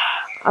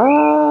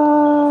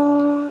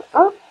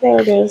 Oh, there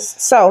it is.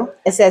 So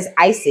it says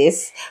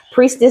Isis,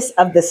 priestess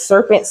of the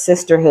serpent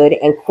sisterhood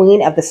and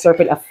queen of the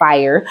serpent of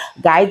fire,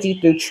 guides you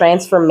through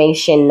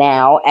transformation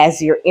now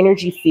as your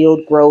energy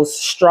field grows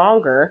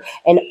stronger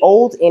and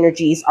old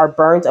energies are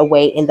burned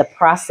away in the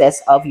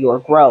process of your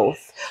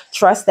growth.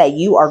 Trust that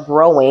you are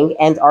growing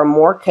and are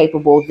more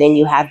capable than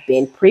you have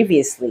been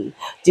previously.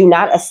 Do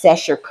not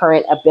assess your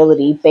current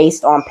ability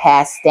based on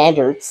past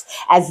standards,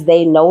 as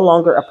they no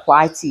longer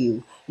apply to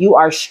you. You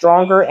are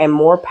stronger and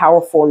more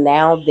powerful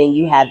now than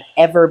you have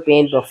ever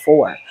been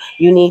before.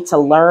 You need to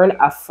learn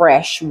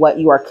afresh what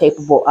you are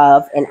capable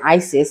of, and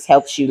Isis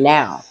helps you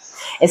now.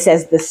 It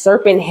says the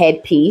serpent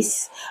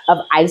headpiece of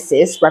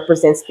Isis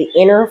represents the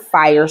inner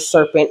fire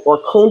serpent,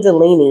 or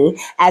Kundalini,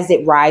 as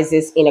it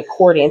rises in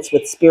accordance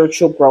with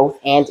spiritual growth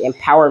and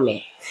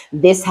empowerment.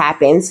 This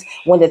happens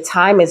when the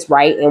time is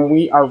right and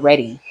we are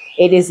ready.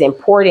 It is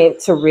important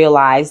to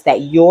realize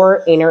that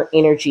your inner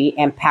energy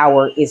and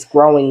power is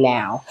growing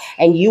now,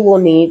 and you will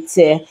need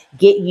to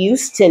get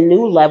used to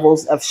new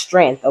levels of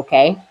strength,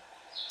 okay?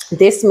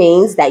 This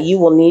means that you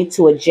will need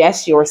to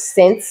adjust your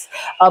sense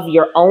of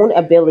your own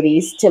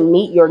abilities to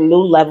meet your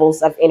new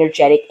levels of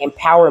energetic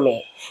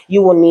empowerment.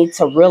 You will need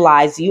to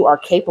realize you are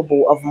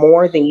capable of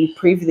more than you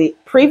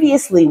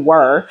previously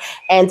were,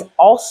 and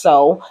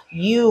also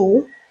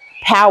you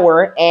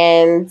power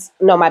and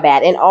no, my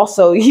bad. And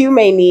also you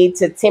may need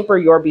to temper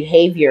your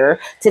behavior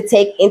to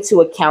take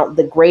into account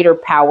the greater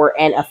power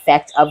and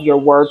effect of your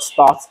words,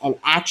 thoughts, and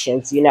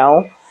actions, you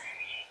know?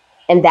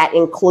 And that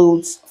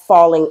includes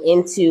falling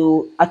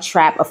into a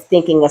trap of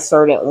thinking a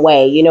certain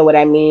way, you know what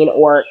I mean?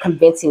 Or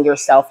convincing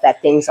yourself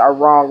that things are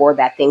wrong, or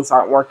that things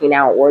aren't working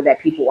out, or that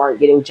people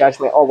aren't getting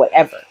judgment, or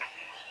whatever.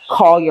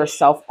 Call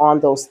yourself on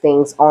those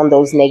things, on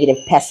those negative,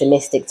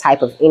 pessimistic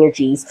type of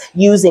energies,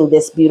 using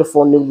this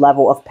beautiful new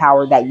level of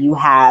power that you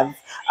have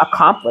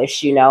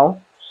accomplished, you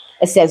know?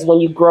 It says when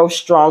you grow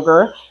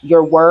stronger,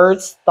 your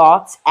words,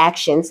 thoughts,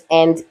 actions,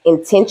 and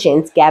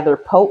intentions gather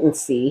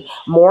potency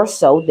more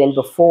so than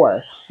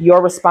before.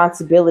 Your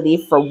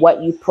responsibility for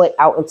what you put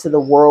out into the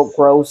world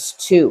grows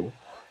too.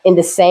 In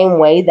the same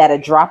way that a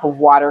drop of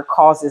water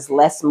causes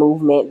less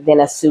movement than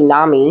a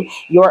tsunami,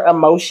 your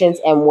emotions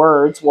and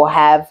words will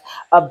have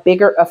a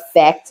bigger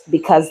effect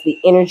because the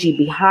energy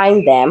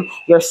behind them,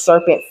 your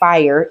serpent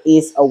fire,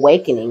 is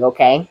awakening,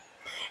 okay?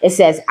 It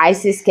says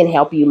Isis can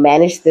help you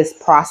manage this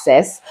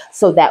process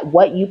so that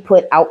what you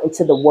put out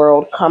into the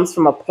world comes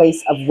from a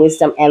place of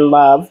wisdom and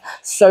love,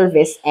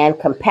 service and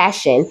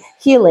compassion,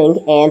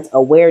 healing and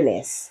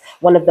awareness.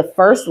 One of the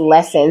first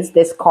lessons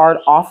this card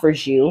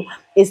offers you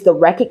is the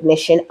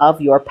recognition of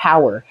your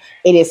power.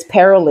 It is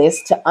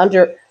perilous to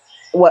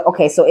what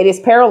okay, so it is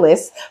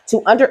perilous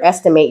to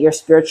underestimate your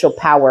spiritual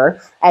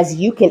power, as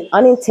you can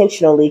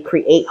unintentionally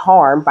create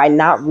harm by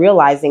not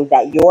realizing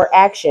that your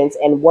actions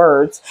and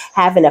words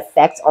have an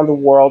effect on the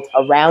world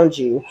around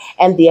you,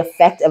 and the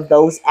effect of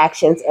those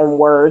actions and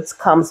words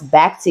comes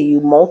back to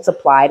you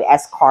multiplied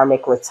as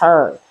karmic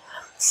return.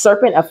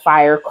 Serpent of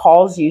Fire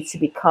calls you to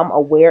become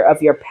aware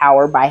of your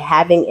power by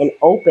having an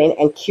open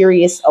and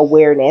curious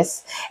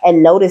awareness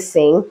and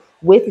noticing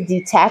with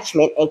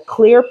detachment and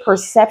clear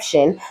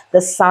perception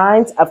the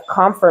signs of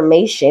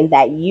confirmation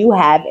that you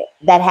have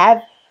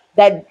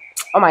that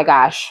oh my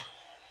gosh.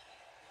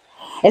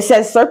 It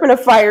says Serpent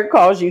of Fire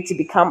calls you to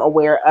become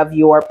aware of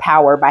your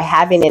power by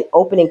having an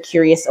open and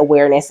curious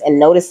awareness and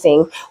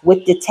noticing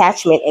with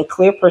detachment and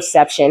clear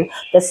perception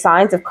the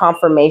signs of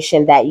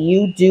confirmation that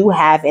you do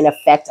have an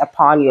effect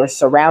upon your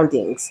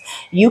surroundings.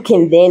 You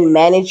can then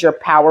manage your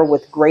power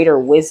with greater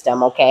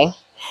wisdom, okay?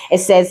 It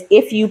says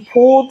if you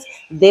pulled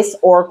this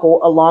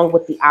oracle along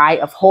with the eye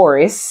of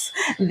Horus,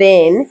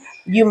 then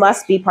you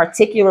must be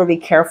particularly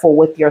careful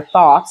with your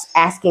thoughts,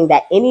 asking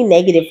that any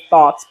negative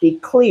thoughts be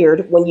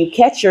cleared when you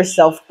catch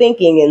yourself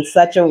thinking in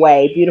such a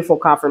way. Beautiful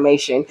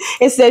confirmation.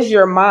 It says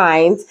your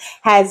mind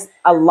has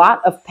a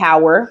lot of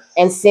power,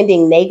 and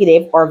sending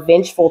negative or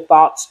vengeful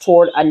thoughts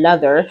toward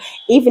another,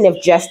 even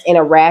if just in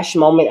a rash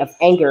moment of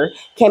anger,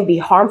 can be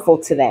harmful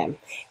to them.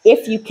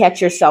 If you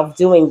catch yourself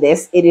doing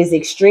this, it is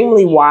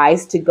extremely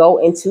wise to go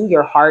into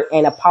your heart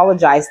and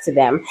apologize to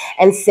them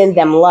and send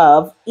them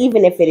love,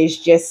 even if it is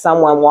just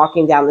someone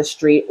walking down the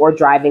street or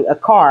driving a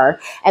car,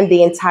 and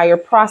the entire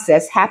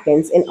process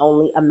happens in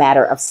only a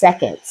matter of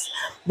seconds.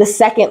 The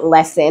second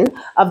lesson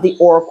of the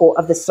Oracle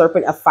of the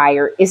Serpent of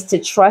Fire is to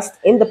trust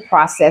in the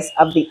process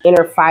of the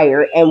inner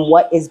fire and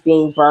what is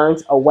being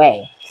burned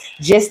away.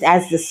 Just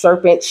as the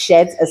serpent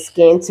sheds a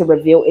skin to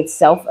reveal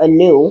itself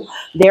anew,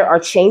 there are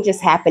changes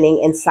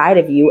happening inside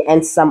of you,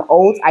 and some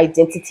old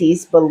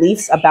identities,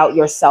 beliefs about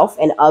yourself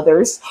and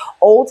others,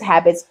 old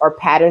habits or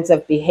patterns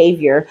of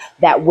behavior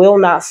that will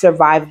not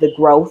survive the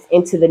growth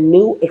into the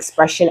new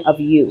expression of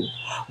you.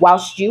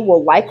 Whilst you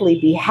will likely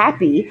be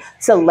happy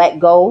to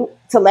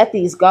let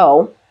these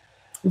go,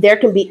 there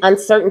can be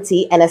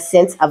uncertainty and a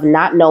sense of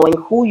not knowing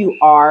who you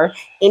are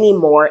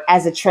anymore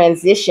as a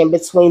transition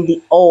between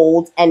the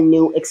old and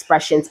new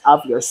expressions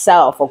of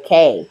yourself.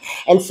 Okay.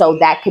 And so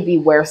that could be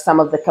where some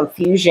of the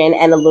confusion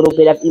and a little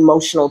bit of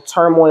emotional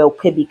turmoil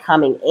could be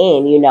coming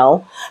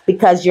in,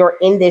 because you're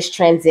in this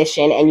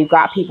transition and you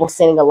got people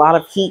sending a lot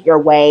of heat your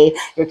way.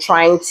 You're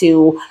trying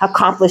to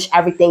accomplish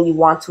everything you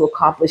want to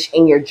accomplish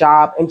in your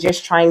job and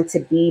just trying to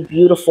be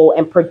beautiful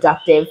and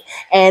productive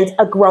and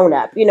a grown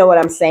up. You know what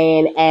I'm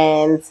saying?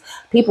 And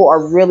people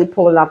are really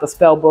pulling out the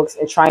spell books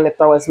and trying to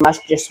throw as much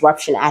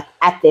disruption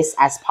at this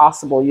as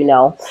possible,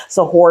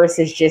 So Horus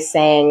is just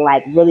saying,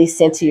 like, really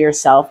center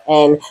yourself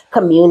and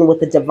commune with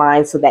the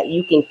divine so that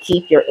you can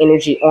keep your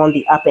energy on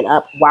the up and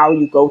up while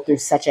you go through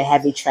such a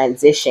heavy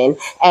transition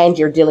and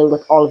you're dealing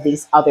with all of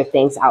these other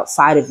things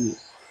outside of you.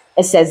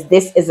 It says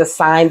this is a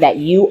sign that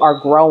you are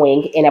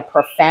growing in a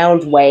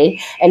profound way,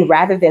 and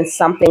rather than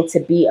something to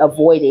be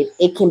avoided,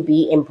 it can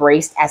be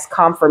embraced as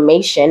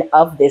confirmation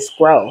of this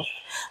growth.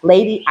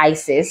 Lady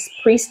Isis,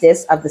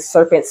 priestess of the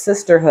Serpent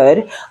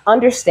Sisterhood,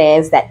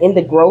 understands that in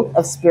the growth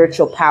of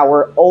spiritual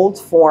power, old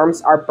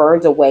forms are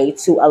burned away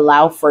to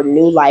allow for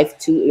new life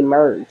to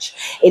emerge.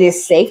 It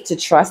is safe to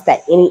trust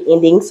that any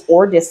endings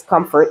or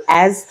discomfort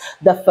as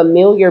the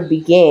familiar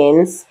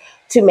begins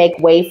to make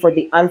way for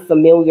the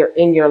unfamiliar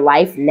in your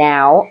life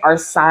now are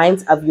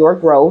signs of your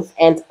growth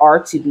and are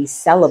to be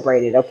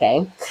celebrated.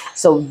 Okay.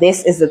 So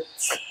this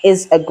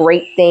is a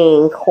great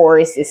thing.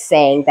 Horus is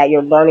saying that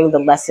you're learning the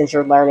lessons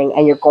you're learning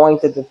and you're going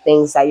through the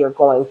things that you're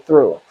going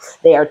through.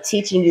 They are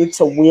teaching you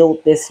to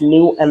wield this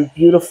new and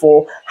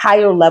beautiful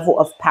higher level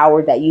of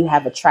power that you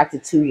have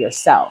attracted to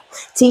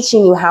yourself,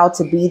 teaching you how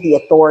to be the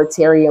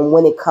authoritarian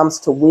when it comes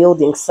to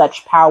wielding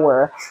such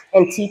power,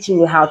 and teaching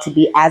you how to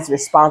be as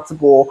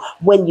responsible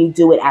when you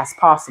do it as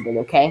possible.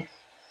 Okay.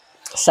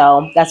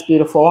 So that's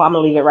beautiful. I'm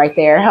going to leave it right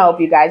there. I hope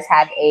you guys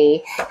have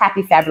a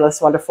happy, fabulous,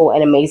 wonderful,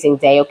 and amazing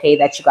day. Okay.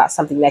 That you got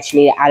something that you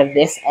needed out of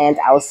this, and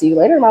I will see you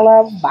later, my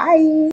love. Bye.